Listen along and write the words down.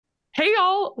Hey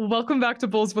y'all, welcome back to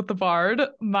Bulls with the Bard.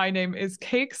 My name is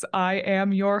Cakes. I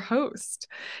am your host.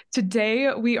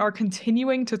 Today we are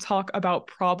continuing to talk about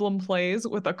problem plays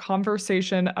with a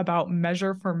conversation about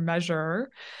Measure for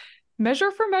Measure. Measure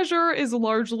for Measure is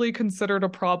largely considered a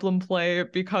problem play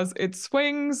because it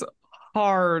swings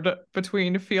hard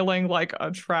between feeling like a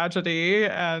tragedy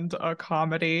and a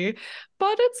comedy,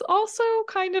 but it's also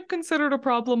kind of considered a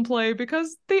problem play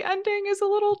because the ending is a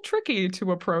little tricky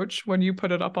to approach when you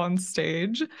put it up on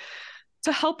stage.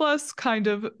 To help us kind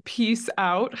of piece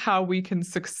out how we can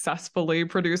successfully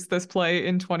produce this play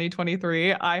in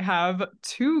 2023, I have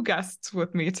two guests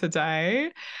with me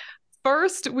today.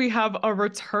 First, we have a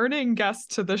returning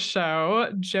guest to the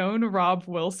show, Joan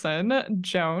Raube-Wilson.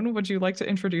 Joan, would you like to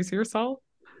introduce yourself?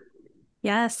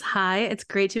 Yes, hi. It's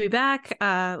great to be back.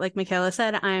 Like Michaela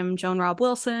said, I'm Joan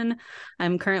Raube-Wilson.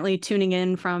 I'm currently tuning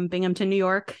in from Binghamton, New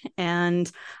York,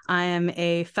 and I am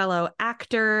a fellow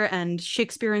actor and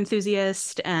Shakespeare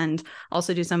enthusiast, and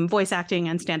also do some voice acting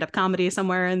and stand-up comedy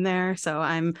somewhere in there. So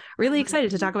I'm really excited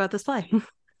to talk about this play.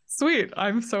 Sweet.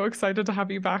 I'm so excited to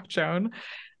have you back, Joan.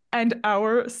 And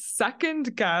our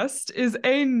second guest is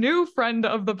a new friend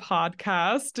of the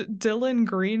podcast, Dillon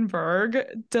Greenberg.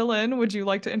 Dillon, would you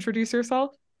like to introduce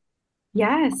yourself?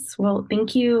 Yes, well,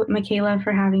 thank you, Michaela,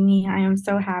 for having me. I am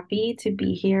so happy to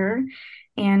be here.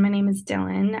 And my name is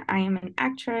Dillon. I am an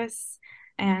actress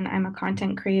and I'm a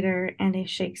content creator and a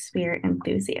Shakespeare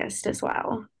enthusiast as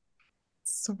well.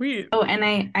 Sweet. Oh,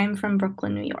 and I'm from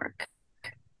Brooklyn, New York.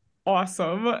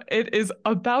 Awesome. It is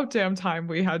about damn time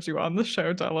we had you on the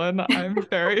show, Dillon. I'm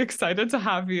very excited to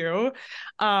have you.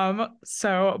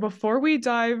 So before we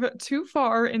dive too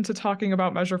far into talking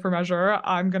about Measure for Measure,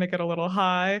 I'm gonna get a little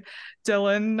high.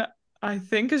 Dillon, I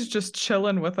think, is just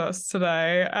chilling with us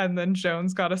today, and then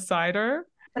Joan's got a cider.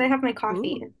 But I have my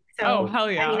coffee. Ooh, Oh, So, hell I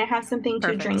mean, yeah. I have something to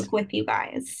perfect. drink with you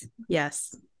guys.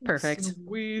 Yes, perfect.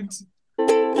 Sweet.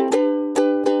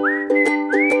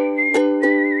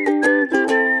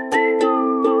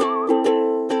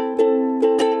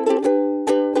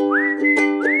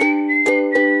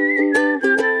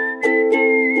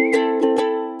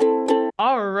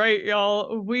 All right,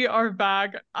 y'all, we are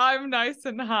back. I'm nice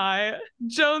and high.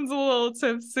 Joan's a little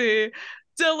tipsy.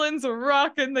 Dillon's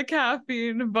rocking the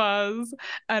caffeine buzz,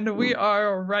 and we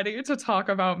are ready to talk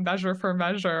about Measure for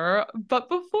Measure. But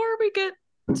before we get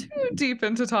too deep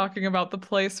into talking about the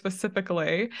play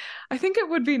specifically, I think it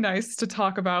would be nice to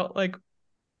talk about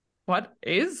what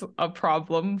is a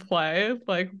problem play?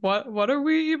 Like what are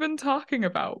we even talking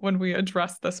about when we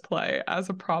address this play as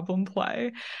a problem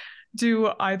play?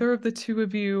 Do either of the two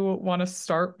of you want to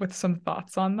start with some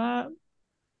thoughts on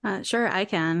that? Sure, I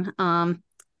can.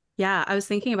 Yeah, I was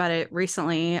thinking about it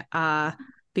recently,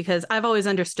 because I've always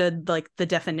understood like the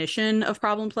definition of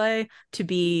problem play to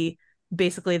be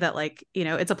basically that, like,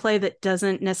 it's a play that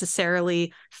doesn't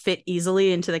necessarily fit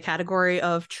easily into the category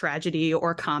of tragedy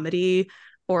or comedy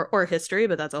or history,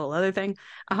 but that's a whole other thing.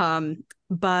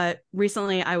 But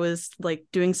recently I was like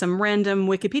doing some random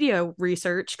Wikipedia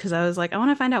research because I was like, I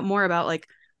want to find out more about like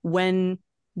when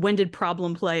did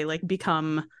problem play like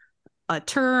become a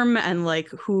term, and like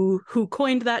who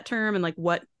coined that term, and like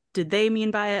what did they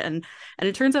mean by it. And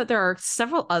it turns out there are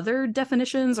several other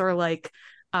definitions or like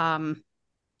kind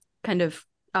of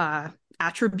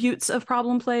attributes of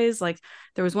problem plays. Like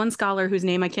there was one scholar whose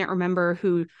name I can't remember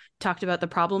who talked about the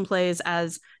problem plays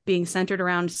as being centered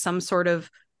around some sort of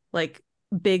like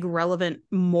big relevant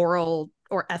moral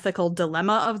or ethical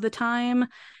dilemma of the time.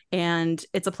 And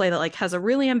it's a play that like has a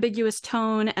really ambiguous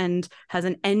tone and has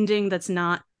an ending that's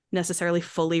not necessarily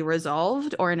fully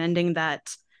resolved, or an ending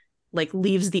that like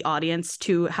leaves the audience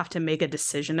to have to make a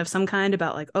decision of some kind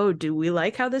about like, oh, do we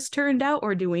like how this turned out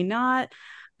or do we not?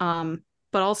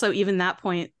 But also even that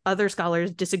point, other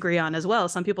scholars disagree on as well.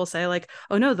 Some people say like,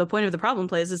 oh no, the point of the problem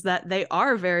plays is that they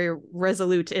are very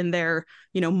resolute in their,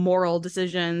 moral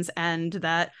decisions, and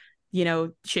that,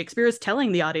 Shakespeare is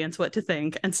telling the audience what to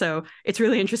think. And so it's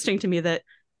really interesting to me that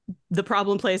the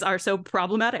problem plays are so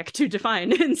problematic to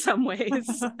define in some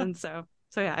ways. And so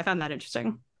yeah, I found that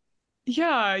interesting.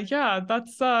 Yeah,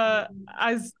 that's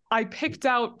as I picked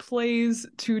out plays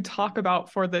to talk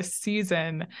about for this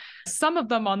season. Some of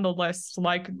them on the list,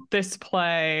 like this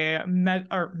play,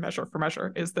 or Measure for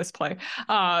Measure is this play.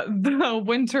 The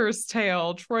Winter's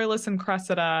Tale, Troilus and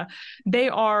Cressida, they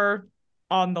are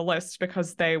on the list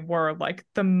because they were like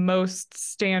the most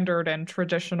standard and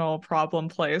traditional problem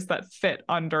plays that fit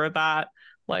under that.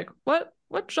 Like,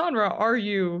 what genre are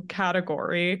you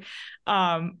category?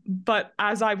 But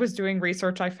as I was doing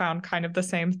research, I found kind of the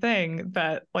same thing,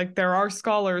 that like there are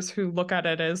scholars who look at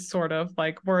it as sort of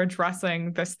like we're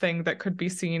addressing this thing that could be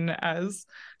seen as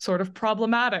sort of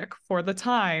problematic for the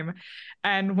time.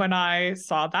 And when I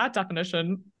saw that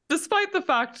definition, despite the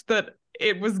fact that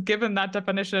it was given that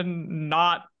definition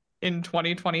not in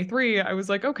 2023, I was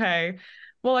like, okay,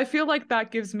 well, I feel like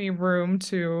that gives me room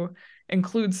to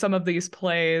include some of these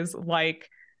plays like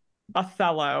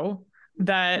Othello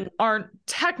that aren't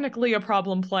technically a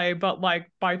problem play, but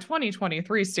like by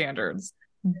 2023 standards,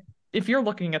 if you're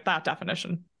looking at that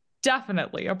definition,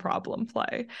 definitely a problem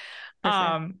play.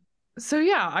 Sure. So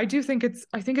yeah, I think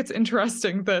it's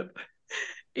interesting that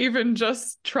even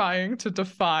just trying to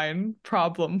define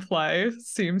problem play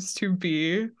seems to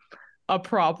be a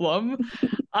problem.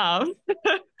 Um,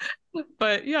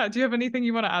 but yeah, do you have anything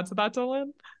you want to add to that,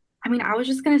 Dillon? I mean, I was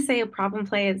just gonna say a problem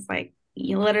play is like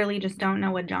you literally just don't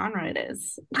know what genre it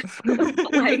is.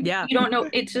 Like Yeah. you don't know.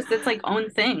 It's like own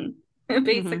thing,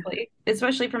 basically.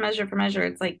 Especially for Measure.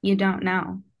 It's like you don't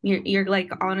know. You're like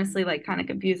honestly like kind of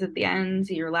confused at the end.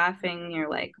 You're laughing. You're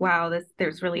like, wow,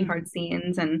 there's really hard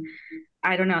scenes, and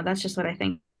I don't know. That's just what I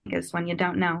think is when you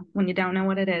don't know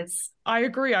what it is. I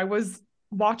agree. I was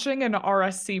watching an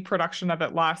RSC production of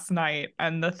it last night,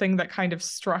 and the thing that kind of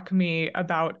struck me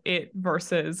about it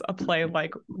versus a play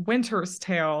like Winter's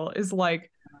Tale is like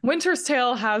Winter's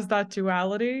Tale has that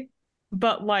duality,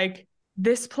 but like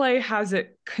this play has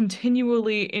it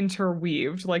continually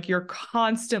interweaved. Like you're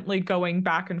constantly going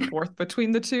back and forth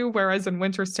between the two, whereas in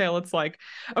Winter's Tale, it's like,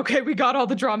 okay, we got all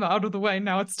the drama out of the way.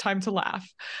 Now it's time to laugh.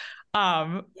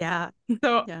 Yeah.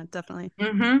 So yeah, definitely.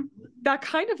 That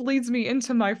kind of leads me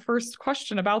into my first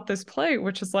question about this play,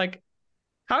 which is like,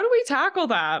 how do we tackle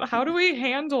that? How do we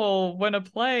handle when a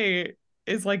play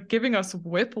is like giving us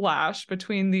whiplash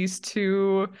between these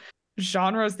two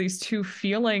genres, these two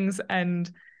feelings, and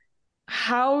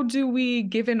how do we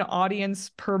give an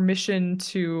audience permission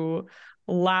to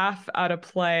laugh at a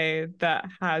play that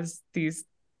has these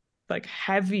like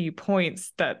heavy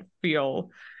points that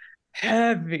feel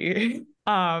heavy?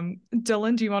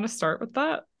 Dillon, do you want to start with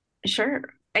that? Sure.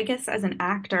 I guess as an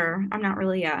actor, I'm not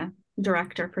really a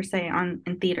director per se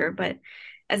in theater, but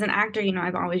as an actor,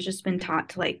 I've always just been taught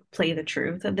to like play the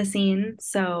truth of the scene.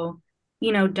 So,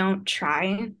 don't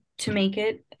try to make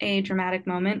it a dramatic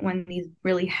moment when these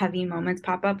really heavy moments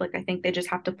pop up. Like I think they just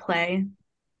have to play,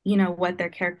 what their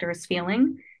character is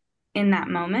feeling in that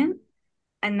moment.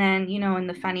 And then, in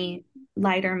the funny,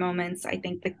 lighter moments, I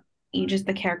think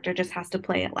the character just has to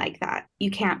play it like that.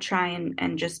 You can't try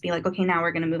and just be like, okay, now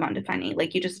we're going to move on to funny.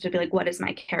 Like you just have to be like, what is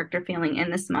my character feeling in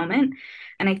this moment?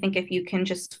 And I think if you can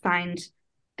just find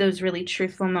those really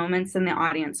truthful moments, then the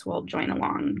audience will join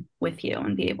along with you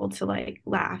and be able to like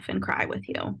laugh and cry with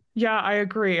you. Yeah, I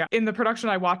agree. In the production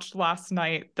I watched last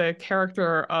night, the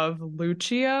character of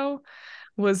Lucio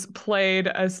was played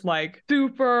as like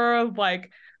super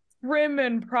like prim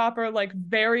and proper, like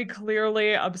very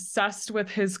clearly obsessed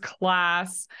with his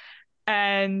class,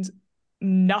 and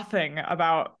nothing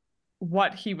about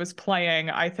what he was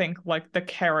playing, I think, like the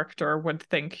character would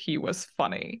think he was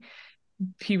funny.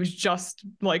 He was just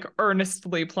like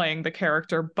earnestly playing the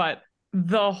character, but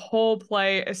the whole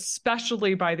play,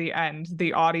 especially by the end,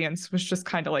 the audience was just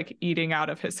kind of like eating out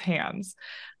of his hands.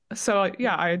 So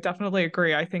yeah, I definitely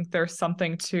agree. I think there's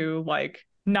something to like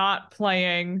not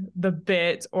playing the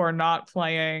bit or not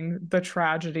playing the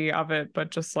tragedy of it,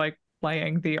 but just like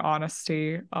playing the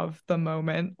honesty of the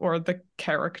moment or the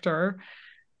character.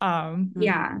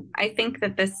 Yeah, I think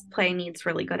that this play needs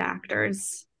really good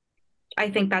actors. I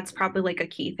think that's probably like a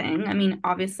key thing. I mean,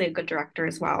 obviously a good director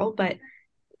as well, but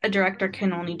a director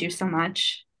can only do so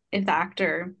much if the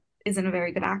actor isn't a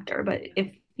very good actor. But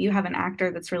if you have an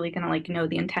actor that's really going to like know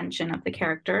the intention of the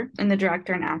character, and the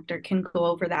director and actor can go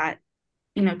over that,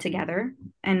 together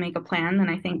and make a plan, then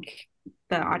I think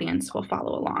the audience will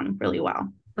follow along really well.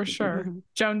 For sure.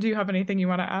 Joan, do you have anything you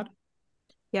want to add?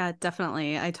 Yeah,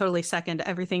 definitely. I totally second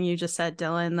everything you just said,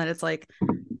 Dillon, that it's like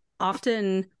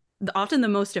often the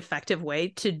most effective way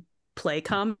to play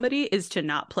comedy is to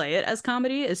not play it as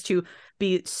comedy, is to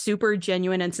be super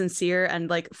genuine and sincere, and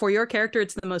like for your character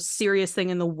it's the most serious thing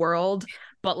in the world,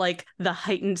 but like the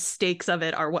heightened stakes of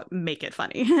it are what make it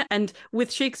funny. And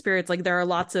with Shakespeare, it's like there are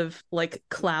lots of like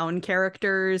clown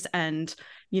characters and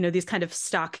these kind of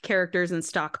stock characters and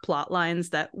stock plot lines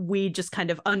that we just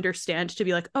kind of understand to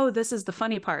be like, oh, this is the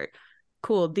funny part,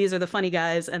 cool, these are the funny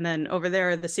guys, and then over there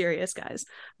are the serious guys.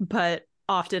 But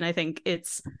often I think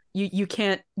it's you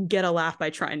can't get a laugh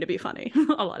by trying to be funny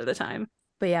a lot of the time.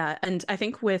 But yeah, and I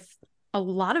think with a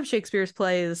lot of Shakespeare's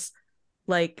plays,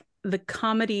 like the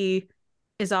comedy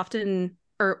is often,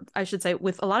 or I should say,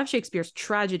 with a lot of Shakespeare's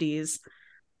tragedies,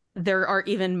 there are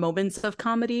even moments of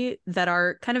comedy that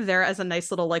are kind of there as a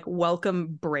nice little like welcome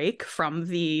break from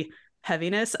the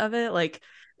heaviness of it. Like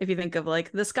if you think of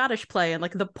like the Scottish play and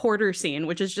like the Porter scene,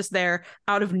 which is just there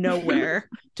out of nowhere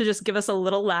to just give us a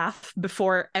little laugh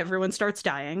before everyone starts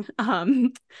dying.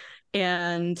 And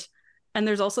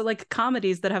there's also like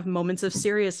comedies that have moments of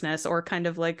seriousness or kind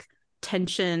of like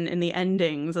tension in the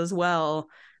endings as well.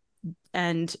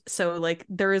 And so like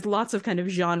there is lots of kind of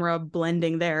genre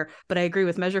blending there, but I agree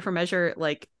with Measure for Measure,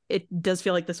 like it does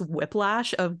feel like this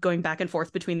whiplash of going back and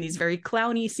forth between these very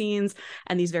clowny scenes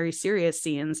and these very serious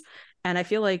scenes. And I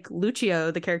feel like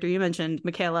Lucio, the character you mentioned,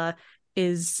 Michaela,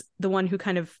 is the one who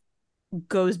kind of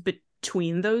goes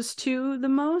between those two the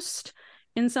most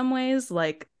in some ways.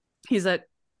 Like he's a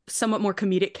somewhat more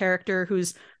comedic character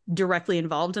who's directly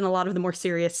involved in a lot of the more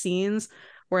serious scenes,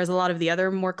 whereas a lot of the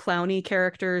other more clowny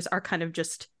characters are kind of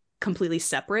just completely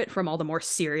separate from all the more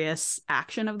serious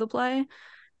action of the play.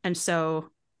 And so,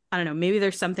 I don't know, maybe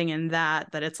there's something in that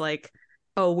it's like,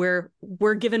 oh,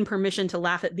 we're given permission to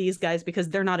laugh at these guys because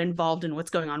they're not involved in what's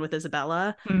going on with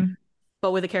Isabella.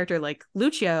 But with a character like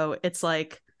Lucio, it's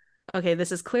like, okay,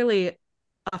 this is clearly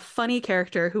a funny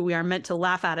character who we are meant to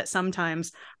laugh at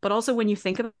sometimes, but also when you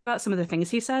think about some of the things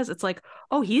he says, it's like,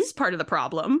 oh, he's part of the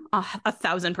problem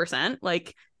 1,000%.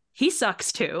 Like he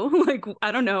sucks too. Like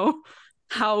I don't know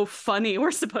how funny we're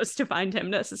supposed to find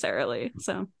him necessarily.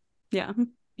 So yeah,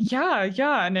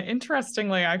 and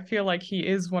interestingly, I feel like he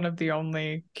is one of the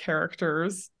only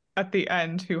characters at the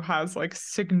end who has like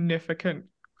significant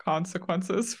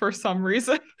consequences for some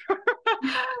reason for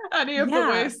any of the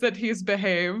ways that he's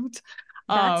behaved.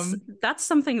 That's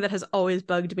something that has always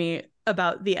bugged me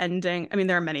about the ending. I mean,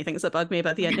 there are many things that bug me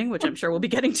about the ending, which I'm sure we'll be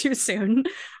getting to soon.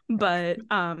 But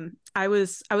I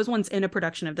was once in a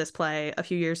production of this play a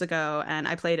few years ago, and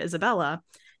I played Isabella.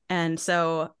 And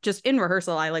so just in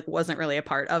rehearsal, I like wasn't really a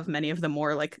part of many of the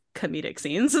more like comedic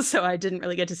scenes. So I didn't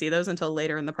really get to see those until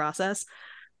later in the process.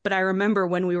 But I remember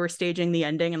when we were staging the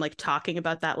ending and like talking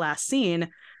about that last scene,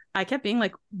 I kept being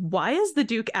like, why is the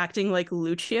Duke acting like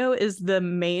Lucio is the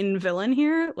main villain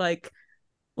here? Like,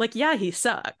 yeah, he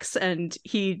sucks and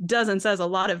he does and says a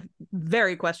lot of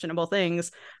very questionable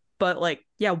things, but like,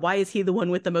 yeah, why is he the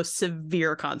one with the most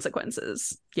severe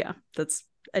consequences? Yeah, that's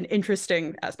an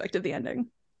interesting aspect of the ending.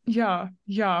 Yeah,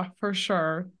 for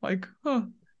sure. Like,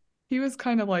 he was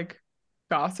kind of like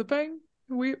gossiping.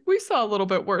 We saw a little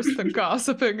bit worse than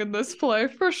gossiping in this play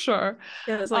for sure.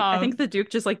 Yeah, it's like I think the Duke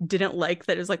just like didn't like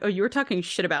that. It was like, oh, you were talking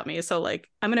shit about me, so like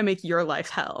I'm gonna make your life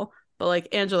hell. But like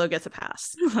Angelo gets a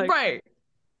pass. Like, right.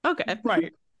 Okay.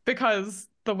 Right. Because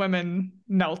the women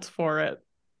knelt for it,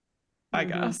 I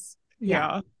guess.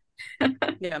 Yeah.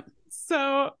 Yeah.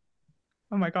 So,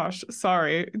 oh my gosh,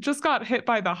 sorry. Just got hit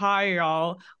by the high,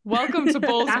 y'all. Welcome to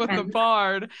Bulls with the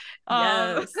Bard.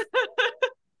 Yes.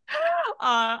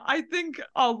 I think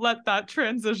I'll let that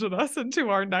transition us into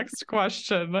our next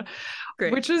question.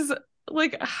 Great. Which is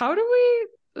like, how do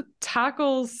we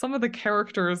tackle some of the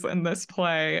characters in this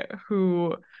play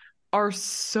who are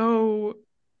so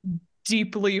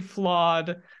deeply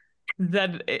flawed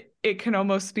that it can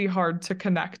almost be hard to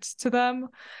connect to them?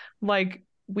 Like,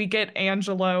 we get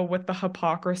Angelo with the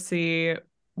hypocrisy,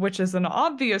 which is an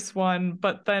obvious one,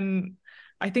 but then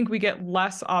I think we get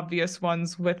less obvious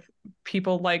ones with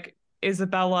people like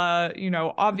Isabella. You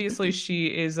know, obviously she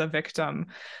is a victim,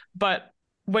 but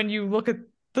when you look at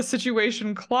the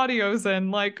situation Claudio's in,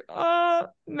 like,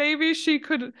 maybe she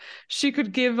could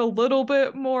give a little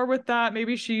bit more with that.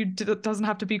 Maybe she doesn't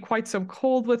have to be quite so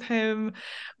cold with him.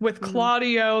 With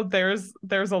Claudio, there's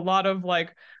a lot of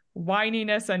like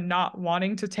whininess and not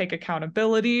wanting to take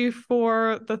accountability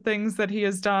for the things that he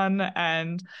has done.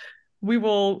 And we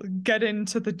will get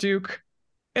into the Duke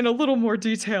in a little more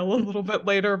detail a little bit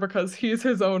later because he's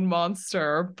his own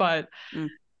monster. But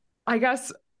I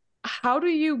guess, how do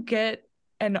you get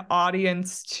an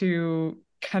audience to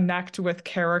connect with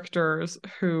characters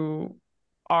who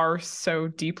are so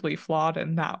deeply flawed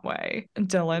in that way?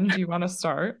 Dillon, do you want to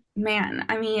start? Man,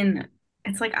 I mean,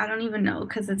 it's like, I don't even know,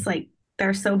 because it's like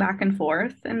they're so back and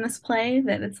forth in this play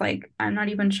that it's like, I'm not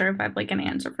even sure if I have like an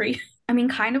answer for you. I mean,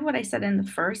 kind of what I said in the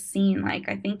first scene, like,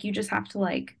 I think you just have to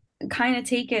like kind of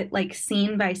take it like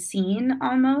scene by scene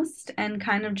almost, and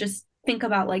kind of just think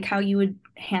about like how you would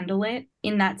handle it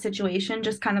in that situation,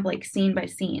 just kind of like scene by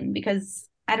scene. Because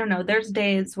I don't know, there's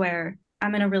days where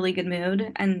I'm in a really good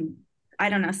mood and I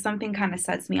don't know, something kind of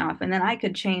sets me off, and then I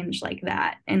could change like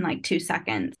that in like 2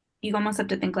 seconds. You almost have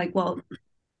to think like, well,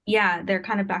 yeah, they're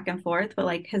kind of back and forth, but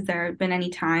like, has there been any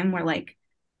time where like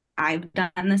I've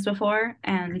done this before.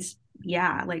 And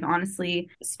yeah, like honestly,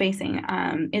 spacing,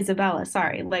 Isabella,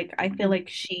 sorry, like I feel like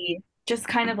she just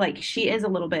kind of like she is a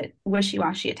little bit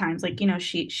wishy-washy at times. Like,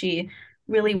 she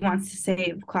really wants to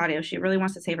save Claudio. She really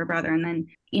wants to save her brother. And then,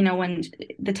 when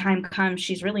the time comes,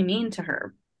 she's really mean to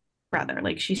her brother.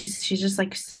 Like she's just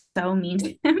like so mean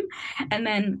to him. And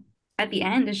then at the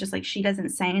end, it's just like she doesn't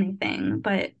say anything.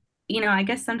 But, I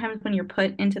guess sometimes when you're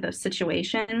put into those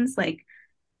situations, like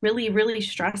really, really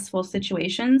stressful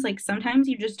situations, like sometimes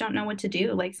you just don't know what to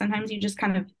do. Like sometimes you just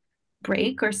kind of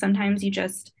break, or sometimes you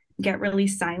just get really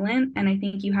silent. And I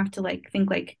think you have to like think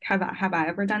like, have I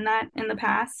ever done that in the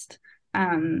past?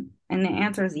 And the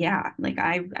answer is yeah, like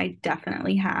I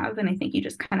definitely have. And I think you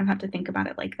just kind of have to think about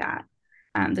it like that.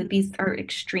 That these are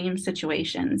extreme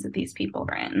situations that these people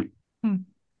are in.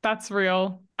 That's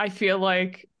real. I feel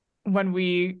like when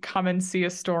we come and see a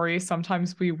story,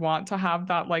 sometimes we want to have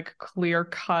that like clear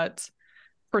cut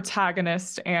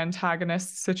protagonist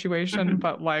antagonist situation,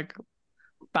 but like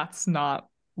that's not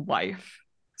life.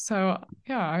 So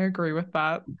yeah, I agree with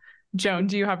that. Joan,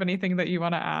 do you have anything that you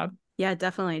want to add? Yeah,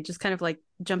 definitely. Just kind of like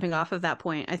jumping off of that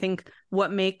point. I think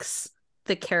what makes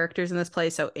the characters in this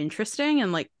play so interesting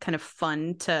and like kind of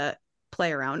fun to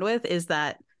play around with is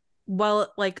that,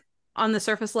 well, like on the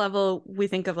surface level, we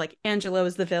think of like Angelo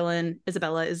as the villain,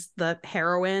 Isabella is the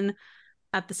heroine.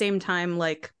 At the same time,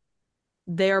 like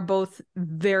they are both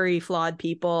very flawed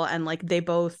people, and like they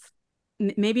both,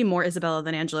 maybe more Isabella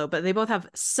than Angelo, but they both have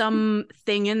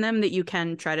something in them that you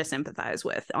can try to sympathize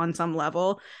with on some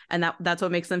level. And that's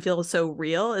what makes them feel so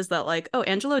real, is that like, oh,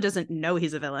 Angelo doesn't know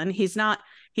he's a villain. He's not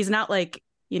like,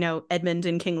 Edmund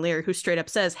in King Lear, who straight up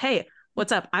says, hey,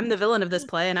 what's up? I'm the villain of this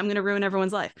play and I'm going to ruin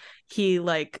everyone's life.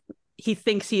 He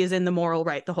thinks he is in the moral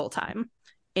right the whole time.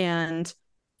 And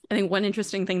I think one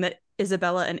interesting thing that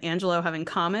Isabella and Angelo have in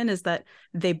common is that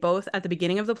they both at the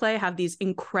beginning of the play have these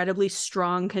incredibly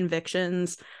strong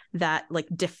convictions that like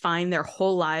define their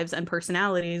whole lives and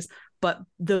personalities, but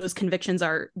those convictions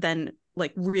are then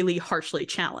like really harshly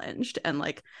challenged. And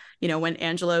like, when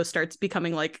Angelo starts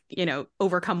becoming like,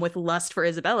 overcome with lust for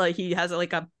Isabella, he has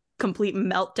like a complete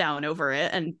meltdown over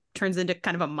it and turns into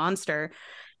kind of a monster.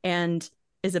 And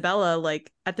Isabella,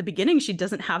 like at the beginning, she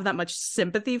doesn't have that much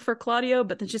sympathy for Claudio,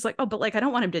 but then she's like, oh, but like I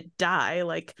don't want him to die.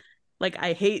 Like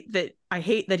I hate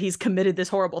that he's committed this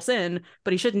horrible sin,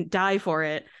 but he shouldn't die for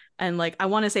it. And like I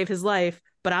want to save his life,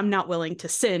 but I'm not willing to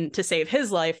sin to save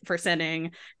his life for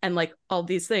sinning, and like all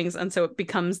these things. And so it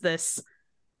becomes this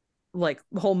like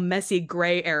whole messy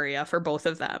gray area for both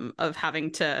of them of having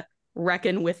to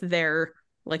reckon with their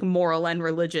like moral and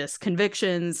religious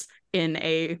convictions in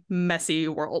a messy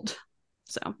world.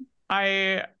 So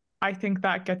I think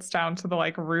that gets down to the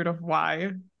like root of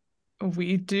why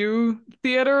we do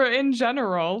theater in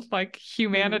general. Like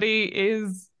humanity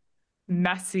is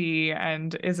messy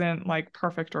and isn't like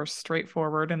perfect or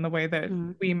straightforward in the way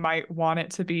that we might want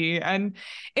it to be. And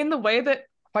in the way that,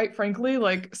 quite frankly,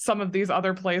 like some of these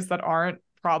other plays that aren't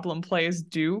problem plays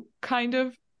do kind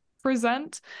of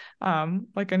present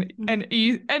like an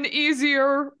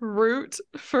easier route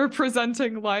for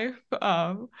presenting life.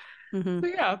 So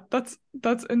yeah, that's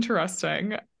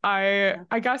interesting.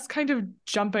 I guess kind of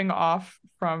jumping off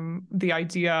from the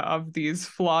idea of these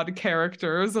flawed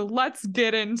characters, let's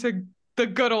get into the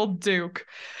good old Duke.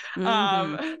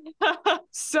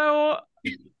 So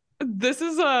this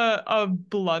is a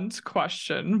blunt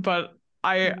question, but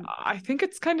I think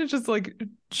it's kind of just like,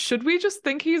 should we just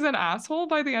think he's an asshole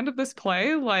by the end of this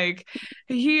play? Like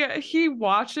he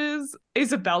watches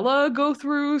Isabella go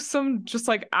through some just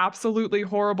like absolutely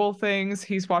horrible things.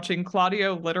 He's watching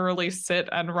Claudio literally sit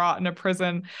and rot in a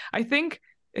prison. I think,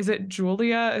 is it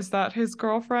Julia? Is that his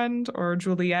girlfriend, or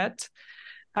Juliet?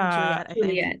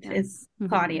 Juliet is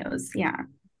Claudio's, yeah.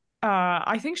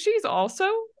 I think she's also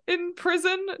in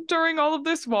prison during all of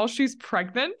this while she's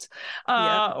pregnant,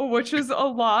 which is a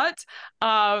lot.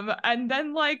 And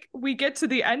then like we get to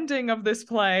the ending of this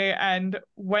play, and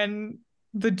when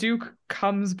the Duke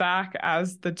comes back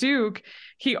as the Duke,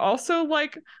 he also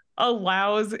like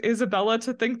allows Isabella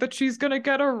to think that she's gonna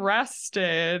get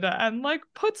arrested, and like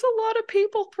puts a lot of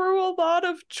people through a lot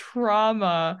of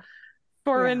trauma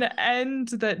for an end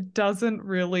that doesn't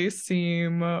really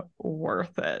seem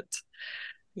worth it.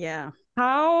 Yeah.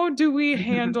 How do we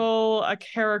handle a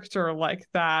character like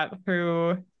that,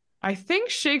 who I think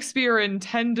Shakespeare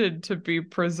intended to be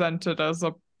presented as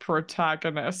a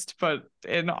protagonist, but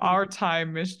in our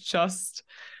time is just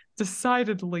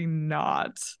decidedly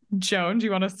not? Joan, do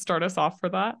you want to start us off for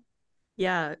that?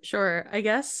 Yeah, sure. I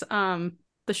guess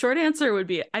the short answer would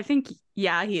be, I think,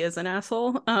 yeah, he is an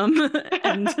asshole. And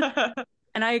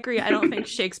And I agree. I don't think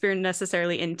Shakespeare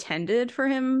necessarily intended for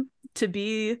him to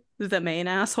be the main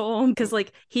asshole, because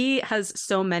like he has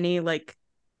so many like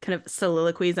kind of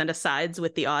soliloquies and asides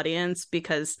with the audience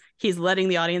because he's letting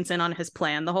the audience in on his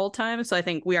plan the whole time. So I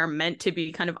think we are meant to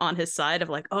be kind of on his side of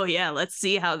like, oh yeah, let's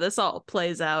see how this all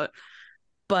plays out.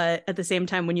 But at the same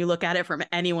time, when you look at it from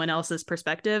anyone else's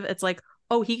perspective, it's like,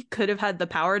 oh, he could have had the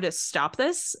power to stop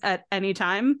this at any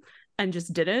time and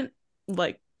just didn't.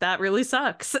 Like, that really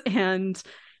sucks. And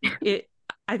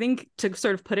I think to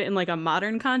sort of put it in like a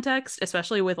modern context,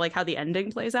 especially with like how the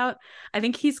ending plays out, I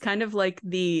think he's kind of like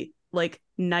the like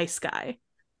nice guy.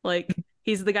 Like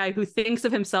he's the guy who thinks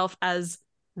of himself as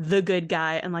the good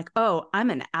guy and like, oh, I'm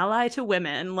an ally to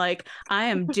women. Like I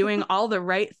am doing all the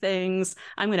right things.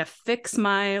 I'm going to fix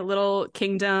my little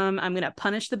kingdom. I'm going to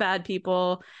punish the bad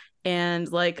people.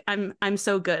 And like, I'm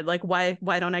so good. Like, why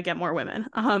don't I get more women?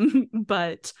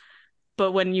 But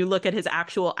when you look at his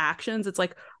actual actions, it's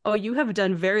like, oh, you have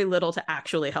done very little to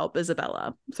actually help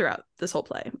Isabella throughout this whole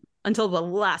play until the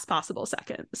last possible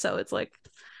second. So it's like,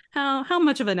 how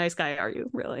much of a nice guy are you,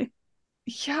 really?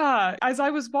 Yeah, as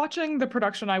I was watching the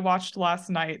production I watched last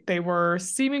night, they were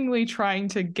seemingly trying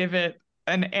to give it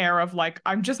an air of like,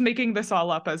 I'm just making this all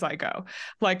up as I go.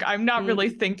 Like, I'm not really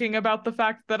thinking about the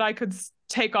fact that I could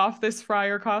take off this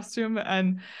friar costume.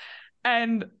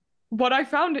 And what I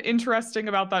found interesting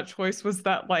about that choice was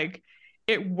that like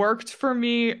it worked for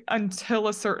me until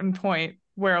a certain point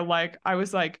where like I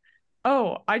was like,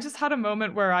 oh, I just had a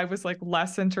moment where I was like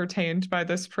less entertained by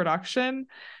this production.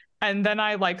 And then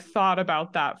I like thought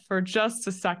about that for just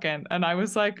a second and I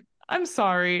was like, I'm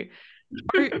sorry.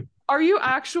 Are you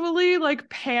actually like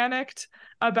panicked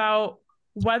about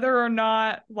whether or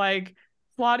not like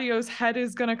Claudio's head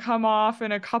is going to come off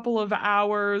in a couple of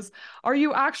hours? Are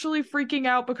you actually freaking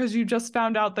out because you just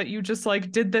found out that you just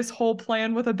like did this whole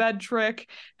plan with a bed trick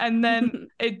and then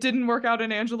it didn't work out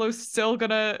and Angelo's still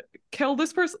going to kill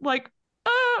this person? Like,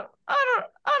 I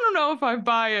don't know if I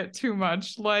buy it too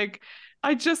much. Like,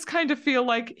 I just kind of feel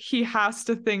like he has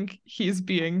to think he's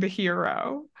being the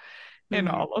hero in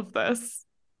all of this.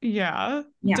 Yeah.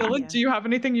 Dillon, do you have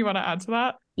anything you want to add to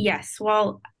that? Yes.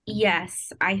 Well,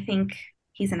 yes, I think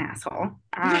he's an asshole.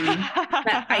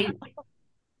 But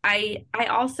I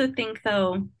also think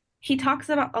though he talks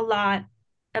about a lot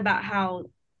about how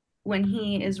when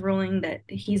he is ruling that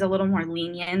he's a little more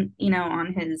lenient,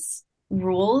 on his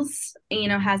rules,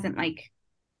 hasn't like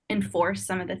enforced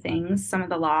some of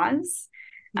the laws.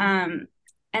 And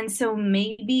so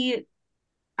maybe,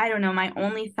 I don't know, my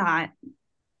only thought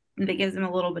that gives him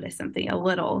a little bit of something,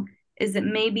 is that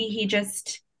maybe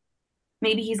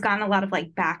he's gotten a lot of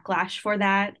like backlash for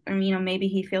that. Or, maybe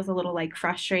he feels a little like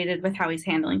frustrated with how he's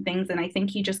handling things. And I think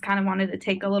he just kind of wanted to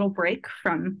take a little break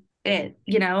from it,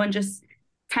 and just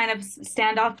kind of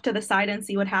stand off to the side and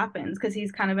see what happens because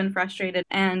he's kind of been frustrated.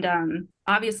 And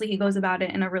obviously he goes about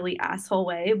it in a really asshole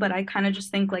way. But I kind of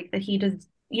just think like that he just,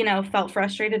 felt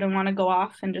frustrated and want to go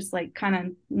off and just like kind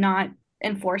of not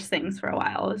enforce things for a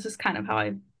while. It's just kind of how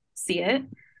I see it.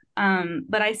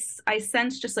 But I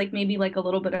sense just like maybe like a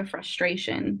little bit of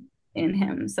frustration in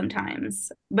him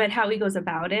sometimes, but how he goes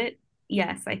about it,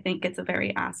 yes, I think it's a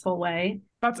very asshole way.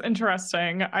 That's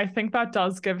interesting. I think that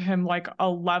does give him like a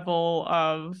level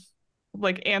of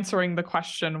like answering the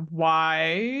question,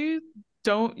 why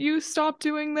don't you stop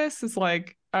doing this? Is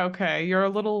like, okay, you're a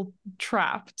little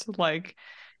trapped. Like,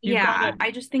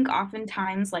 I just think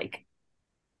oftentimes like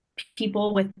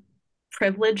people with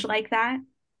privilege like that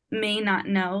may not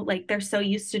know, like they're so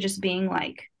used to just being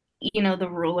like, the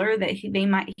ruler that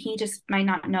he just might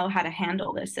not know how to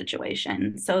handle this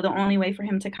situation. So the only way for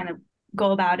him to kind of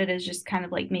go about it is just kind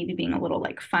of like maybe being a little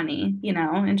like funny,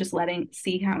 and just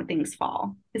see how things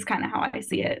fall is kind of how I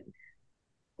see it.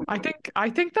 I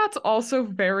think that's also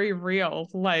very real.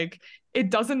 Like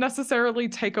it doesn't necessarily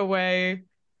take away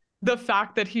the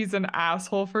fact that he's an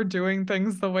asshole for doing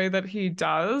things the way that he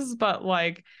does, but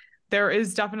like there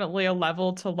is definitely a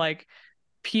level to like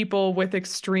people with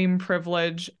extreme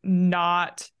privilege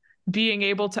not being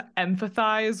able to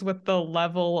empathize with the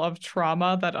level of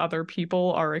trauma that other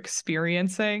people are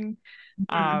experiencing.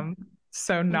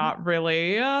 So not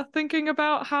really thinking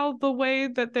about how the way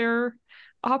that they're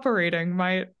operating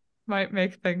might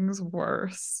make things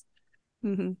worse.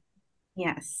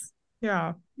 Yes.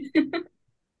 Yeah.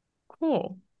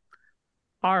 Cool.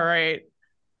 All right.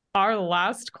 Our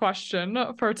last question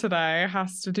for today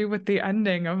has to do with the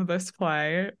ending of this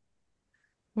play,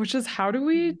 which is how do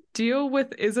we deal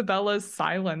with Isabella's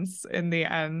silence in the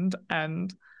end?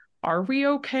 And are we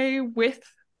okay with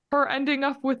her ending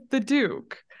up with the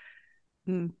Duke?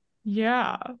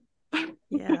 Yeah.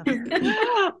 Yeah.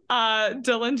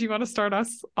 Dillon, do you want to start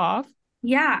us off?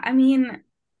 Yeah, I mean,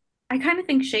 I kind of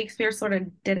think Shakespeare sort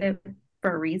of did it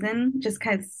for a reason, just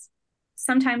because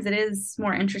sometimes it is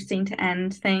more interesting to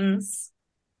end things,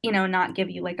 not give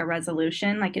you like a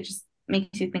resolution. Like it just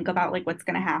makes you think about like what's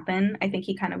going to happen. I think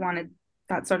he kind of wanted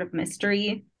that sort of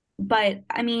mystery. But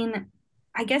I mean,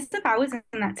 I guess if I was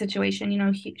in that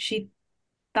situation, she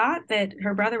thought that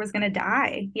her brother was going to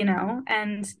die,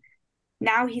 and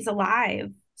now he's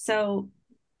alive. So,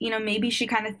 maybe she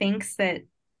kind of thinks that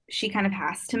she kind of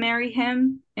has to marry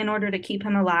him in order to keep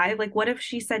him alive. Like, what if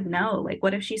she said no? Like,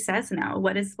 what if she says no?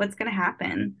 What's going to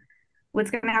happen?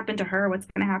 What's going to happen to her? What's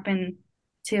going to happen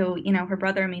to, her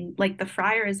brother? I mean, like the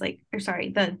friar is like, or sorry,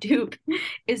 the Duke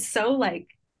is so like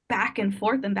back and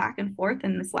forth and back and forth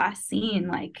in this last scene.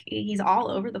 Like he's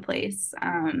all over the place.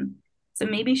 So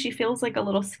maybe she feels like a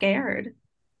little scared.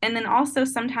 And then also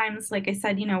sometimes, like I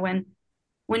said,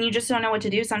 when you just don't know what to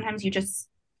do, sometimes you just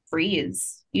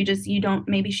freeze. You don't,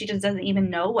 maybe she just doesn't even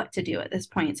know what to do at this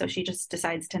point. So she just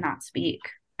decides to not speak.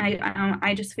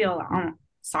 I just feel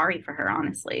sorry for her,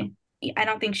 honestly. I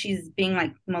don't think she's being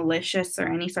like malicious or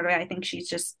any sort of way. I think she's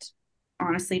just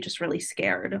honestly just really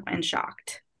scared and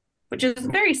shocked, which is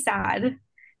very sad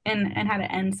and how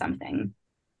to end something.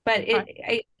 But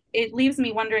it leaves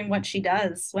me wondering what she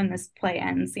does when this play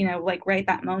ends, like right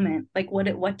that moment. Like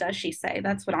what does she say?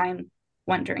 That's what I'm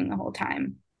wondering the whole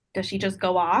time. Does she just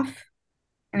go off?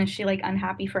 And is she like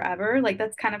unhappy forever? Like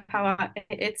that's kind of how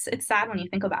it's sad when you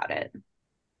think about it.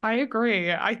 I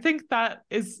agree. I think that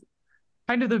is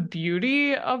kind of the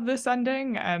beauty of this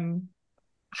ending and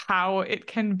how it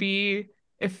can be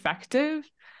effective.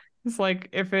 It's like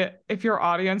if your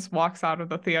audience walks out of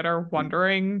the theater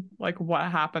wondering like what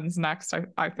happens next,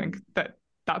 I think that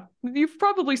you've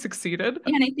probably succeeded.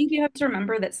 And I think you have to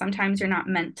remember that sometimes you're not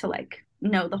meant to like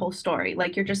know the whole story.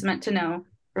 Like you're just meant to know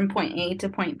from point A to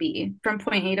point B. From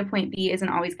point A to point B isn't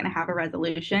always going to have a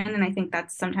resolution. And I think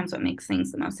that's sometimes what makes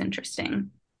things the most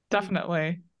interesting.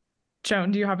 Definitely.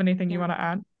 Joan, do you have anything you want to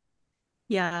add?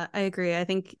 Yeah, I agree. I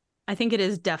think it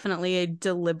is definitely a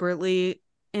deliberately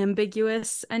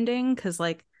ambiguous ending because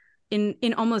like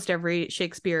in almost every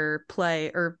Shakespeare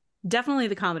play, or definitely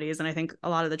the comedies, and I think a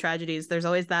lot of the tragedies, there's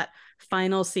always that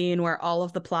final scene where all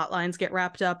of the plot lines get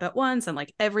wrapped up at once and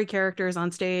like every character is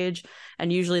on stage,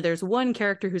 and usually there's one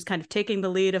character who's kind of taking the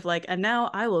lead of like, and now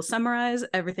I will summarize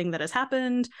everything that has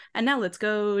happened, and now let's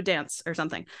go dance or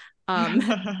something.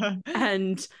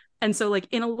 And so like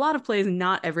in a lot of plays,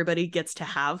 not everybody gets to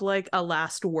have like a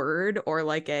last word or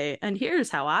like and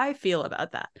here's how I feel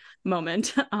about that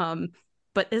moment.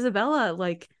 But Isabella,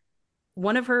 like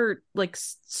one of her like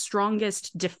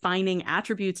strongest defining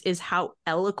attributes is how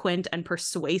eloquent and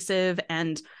persuasive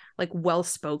and like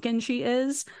well-spoken she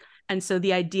is. And so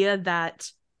the idea that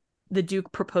the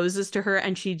Duke proposes to her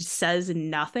and she says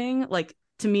nothing, like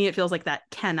to me, it feels like that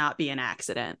cannot be an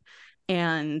accident.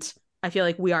 And I feel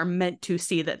like we are meant to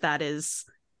see that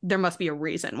there must be a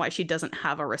reason why she doesn't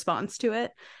have a response to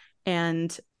it.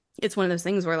 And it's one of those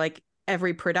things where like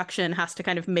every production has to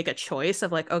kind of make a choice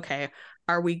of like, okay,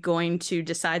 are we going to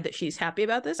decide that she's happy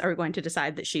about this? Are we going to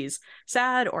decide that she's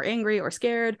sad or angry or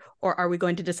scared? Or are we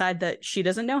going to decide that she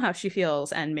doesn't know how she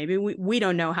feels and maybe we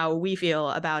don't know how we feel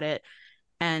about it?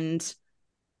 And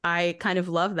I kind of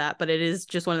love that, but it is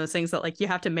just one of those things that like you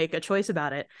have to make a choice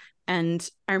about it. And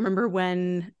I remember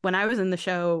when I was in the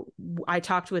show, I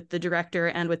talked with the director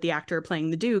and with the actor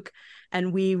playing the Duke,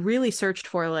 and we really searched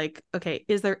for like, okay,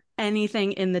 is there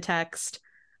anything in the text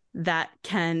that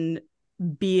can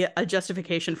be a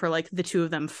justification for like the two of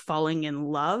them falling in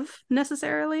love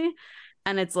necessarily?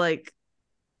 And it's like,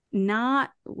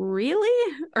 not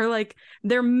really, or like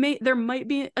there might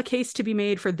be a case to be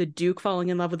made for the Duke falling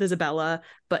in love with Isabella,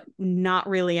 but not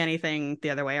really anything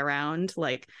the other way around.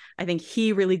 Like I think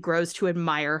he really grows to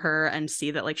admire her and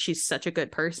see that like she's such a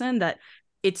good person that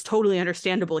it's totally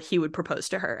understandable he would propose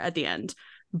to her at the end,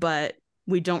 but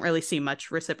we don't really see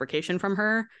much reciprocation from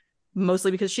her,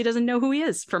 mostly because she doesn't know who he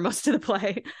is for most of the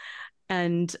play.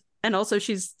 And also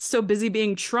she's so busy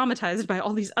being traumatized by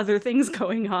all these other things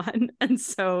going on. And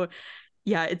so,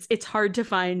 yeah, it's hard to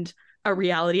find a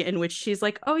reality in which she's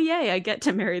like, oh, yay, I get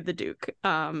to marry the Duke.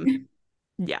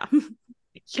 Yeah.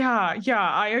 Yeah,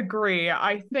 I agree.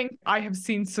 I think I have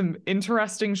seen some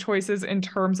interesting choices in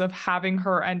terms of having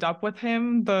her end up with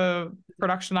him. The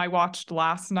production I watched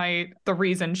last night, the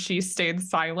reason she stayed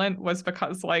silent was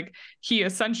because like he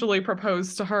essentially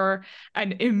proposed to her,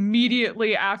 and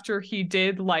immediately after he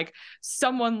did, like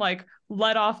someone like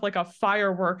let off like a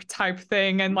firework type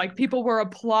thing, and like people were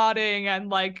applauding, and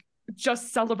like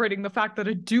just celebrating the fact that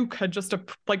a duke had just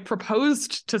like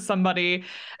proposed to somebody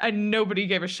and nobody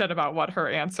gave a shit about what her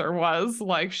answer was.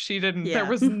 Like she didn't, there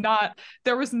was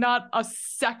not a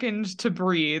second to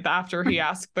breathe after he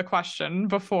asked the question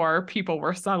before people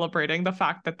were celebrating the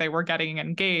fact that they were getting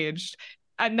engaged.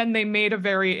 And then they made a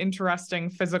very interesting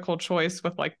physical choice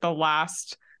with like the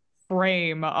last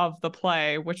frame of the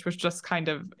play, which was just kind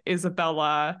of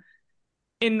Isabella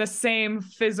in the same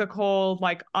physical,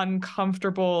 like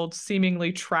uncomfortable,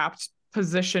 seemingly trapped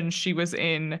position she was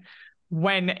in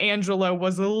when Angelo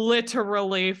was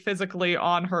literally physically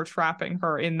on her, trapping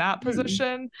her in that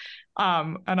position.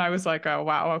 And I was like, oh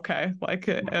wow, okay, like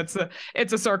it's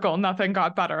a circle, nothing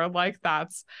got better. Like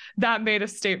that made a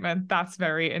statement. That's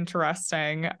very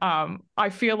interesting. I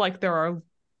feel like there are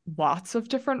lots of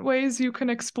different ways you can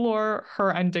explore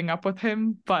her ending up with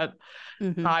him, but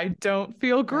I don't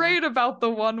feel great about the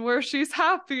one where she's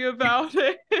happy about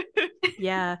it.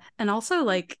 Yeah. And also,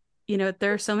 like, you know,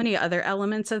 there are so many other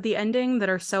elements of the ending that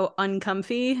are so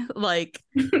uncomfy. Like,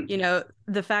 you know,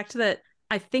 the fact that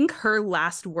I think her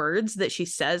last words that she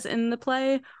says in the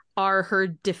play are her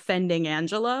defending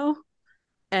Angelo.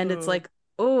 And it's like,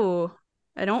 oh,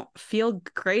 I don't feel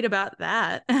great about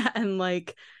that. And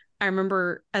like, I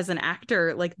remember as an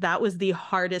actor, like that was the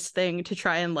hardest thing to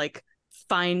try and like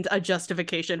find a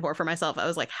justification for myself. I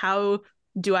was like, how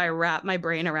do I wrap my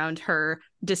brain around her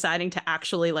deciding to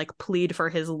actually like plead for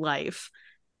his life?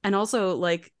 And also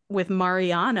like with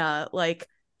Mariana, like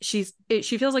she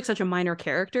feels like such a minor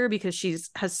character because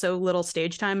has so little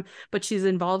stage time, but she's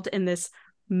involved in this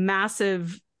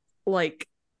massive like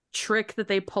trick that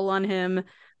they pull on him,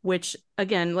 which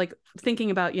again, like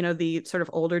thinking about, you know, the sort of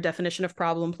older definition of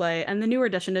problem play and the newer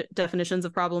definitions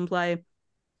of problem play,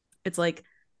 it's like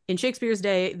in Shakespeare's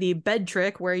day, the bed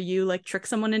trick where you like trick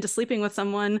someone into sleeping with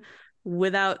someone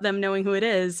without them knowing who it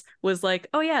is was like,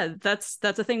 oh yeah, that's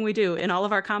a thing we do in all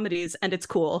of our comedies and it's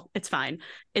cool. It's fine.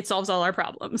 It solves all our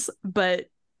problems. But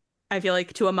I feel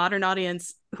like to a modern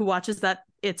audience who watches that,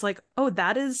 it's like, oh,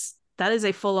 that is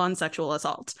a full-on sexual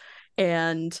assault.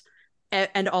 And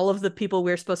all of the people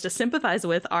we're supposed to sympathize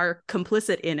with are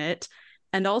complicit in it.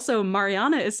 And also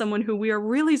Mariana is someone who we are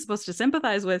really supposed to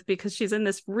sympathize with because she's in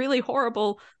this really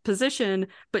horrible position,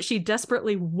 but she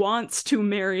desperately wants to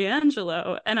marry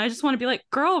Angelo. And I just want to be like,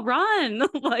 girl, run,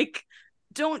 like,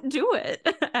 don't do it.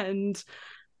 And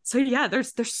so, yeah,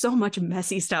 there's so much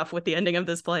messy stuff with the ending of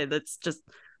this play that's just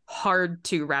hard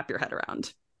to wrap your head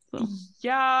around. So.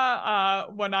 Yeah,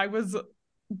 when I was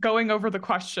going over the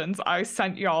questions I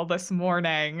sent y'all this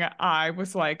morning, I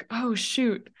was like, oh,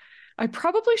 shoot. I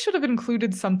probably should have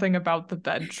included something about the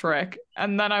bed trick.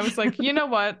 And then I was like, you know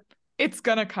what? It's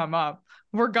going to come up.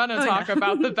 We're going to talk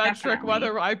about the bed trick,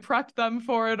 whether I prep them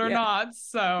for it or not.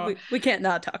 So we can't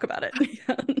not talk about it.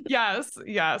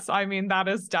 Yes. I mean, that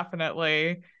is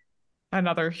definitely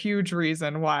another huge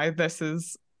reason why this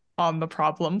is on the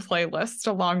problem playlist,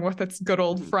 along with its good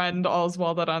old friend, All's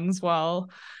Well That Ends Well.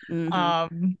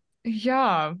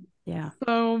 Yeah.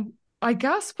 So I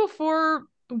guess before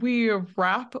we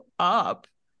wrap up,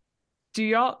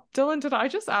 Dillon, did I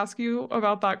just ask you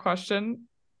about that question?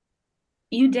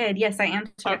 You did. Yes, I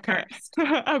answered it first.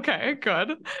 Okay,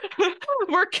 good.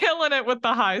 We're killing it with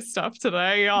the high stuff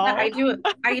today, y'all. I do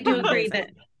agree that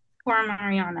poor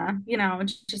Mariana, you know,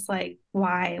 it's just like,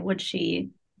 why would she?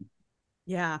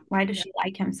 Yeah. Why does she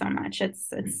like him so much?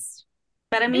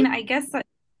 But I mean, I guess that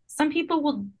some people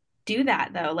will do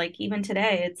that though. Like even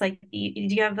today, it's like,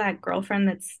 you have that girlfriend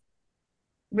that's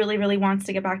really, really wants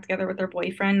to get back together with their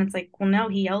boyfriend. It's like, well, no,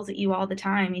 he yells at you all the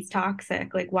time. He's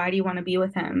toxic. Like, why do you want to be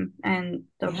with him? And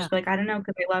they'll just be like, I don't know,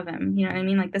 because I love him. You know what I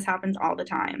mean? Like this happens all the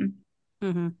time.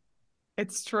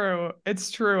 It's true.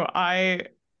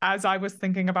 As I was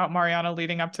thinking about Mariana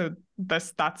leading up to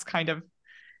this, that's kind of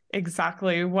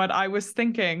exactly what I was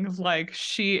thinking. Like,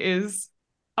 she is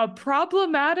a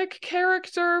problematic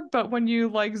character, but when you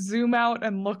like zoom out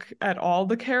and look at all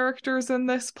the characters in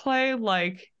this play,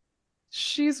 like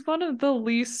she's one of the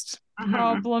least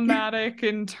problematic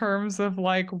in terms of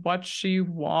like what she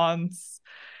wants.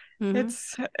 It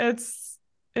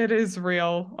is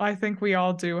real. I think we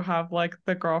all do have like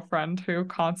the girlfriend who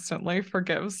constantly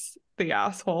forgives the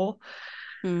asshole.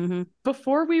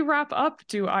 Before we wrap up,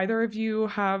 do either of you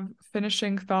have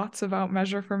finishing thoughts about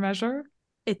Measure for Measure?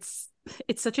 It's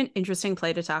such an interesting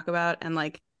play to talk about, and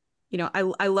like, you know,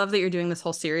 I love that you're doing this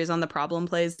whole series on the problem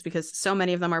plays because so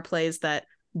many of them are plays that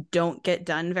don't get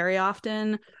done very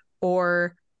often,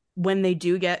 or when they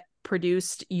do get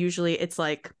produced, usually it's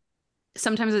like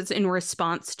sometimes it's in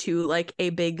response to like a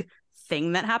big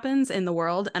thing that happens in the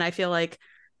world. And I feel like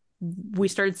we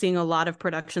started seeing a lot of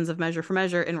productions of Measure for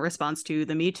Measure in response to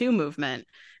the Me Too movement,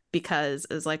 because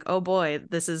it's like, oh boy,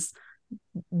 this is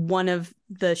one of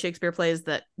the Shakespeare plays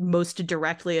that most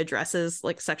directly addresses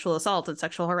like sexual assault and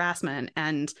sexual harassment.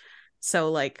 And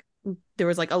so like there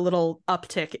was like a little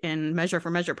uptick in Measure for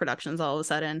Measure productions all of a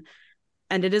sudden.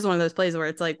 And it is one of those plays where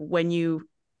it's like when you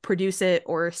produce it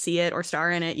or see it or star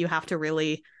in it, you have to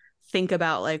really think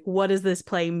about like, what does this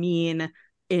play mean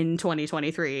in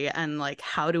 2023? And like,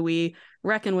 how do we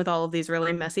reckon with all of these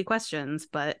really messy questions?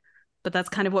 But that's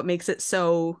kind of what makes it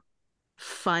so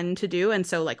fun to do and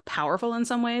so like powerful in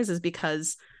some ways, is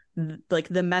because like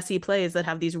the messy plays that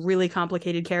have these really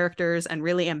complicated characters and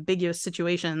really ambiguous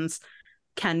situations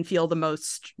can feel the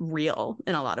most real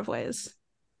in a lot of ways.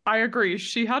 I agree.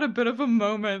 She had a bit of a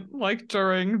moment like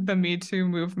during the Me Too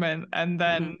movement, and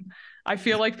then I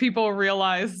feel like people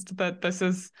realized that this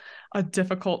is a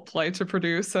difficult play to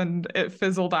produce, and it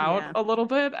fizzled out a little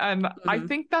bit. And I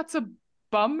think that's a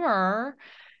bummer,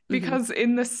 because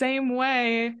in the same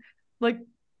way, like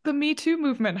the Me Too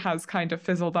movement has kind of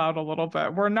fizzled out a little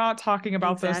bit. We're not talking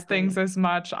about those things as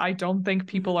much. I don't think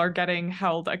people are getting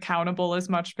held accountable as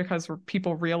much because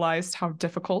people realized how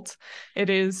difficult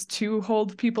it is to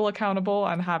hold people accountable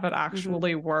and have it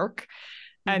actually work.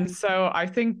 And so I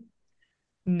think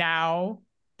now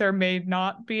there may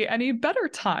not be any better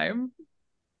time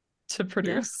to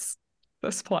produce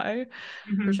this play.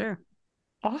 For sure.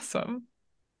 Awesome.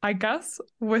 I guess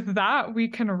with that, we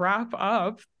can wrap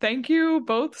up. Thank you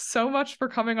both so much for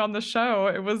coming on the show.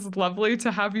 It was lovely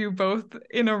to have you both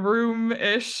in a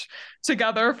room-ish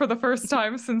together for the first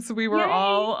time since we were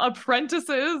all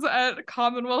apprentices at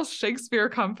Commonwealth Shakespeare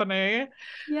Company.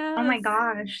 Yeah. Oh my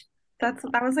gosh. That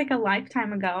was like a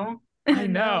lifetime ago. I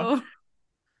know.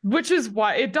 Which is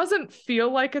why it doesn't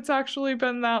feel like it's actually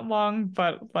been that long,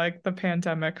 but like the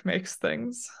pandemic makes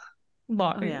things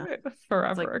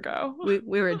forever ago.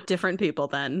 We were different people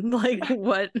then. Like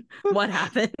what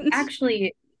happened?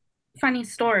 Actually, funny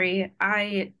story,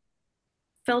 I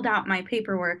filled out my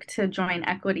paperwork to join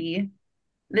Equity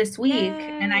this week.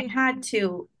 And I had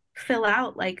to fill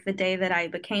out like the day that I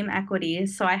became Equity,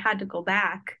 so I had to go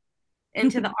back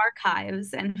into the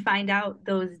archives and find out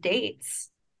those dates,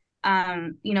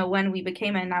 when we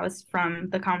became it, and that was from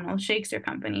the Commonwealth Shakespeare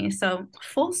Company. So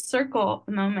full circle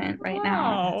moment right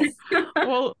now.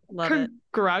 Well,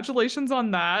 congratulations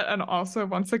on that. And also,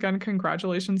 once again,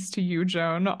 congratulations to you,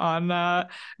 Joan, on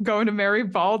going to Mary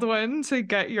Baldwin to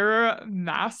get your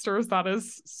master's. That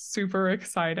is super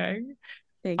exciting.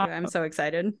 Thank you. I'm so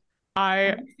excited.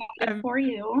 I'm excited for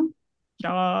you.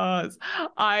 Yes.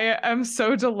 I am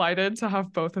so delighted to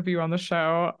have both of you on the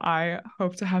show. I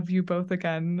hope to have you both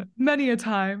again many a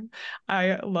time.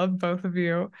 I love both of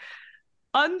you.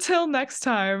 Until next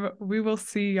time, we will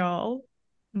see y'all.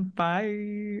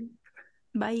 Bye.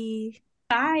 Bye.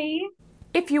 Bye.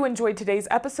 If you enjoyed today's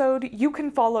episode, you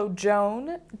can follow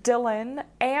Joan, Dillon,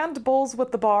 and Bulls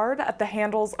with the Bard at the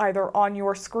handles either on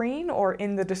your screen or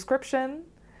in the description.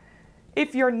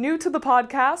 If you're new to the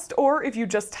podcast, or if you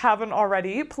just haven't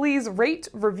already, please rate,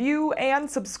 review,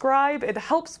 and subscribe. It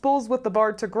helps Bulls with the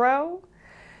Bard to grow.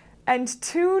 And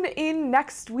tune in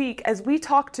next week as we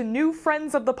talk to new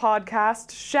friends of the podcast,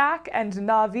 Shaq and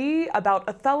Navi, about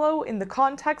Othello in the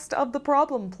context of the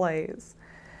problem plays.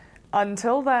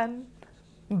 Until then,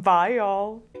 bye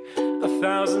y'all.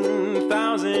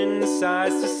 1,000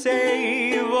 sighs to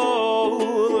save.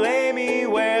 Oh, lay me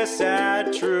where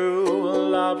sad true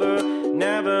lover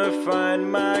never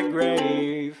find my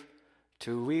grave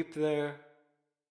to weep there.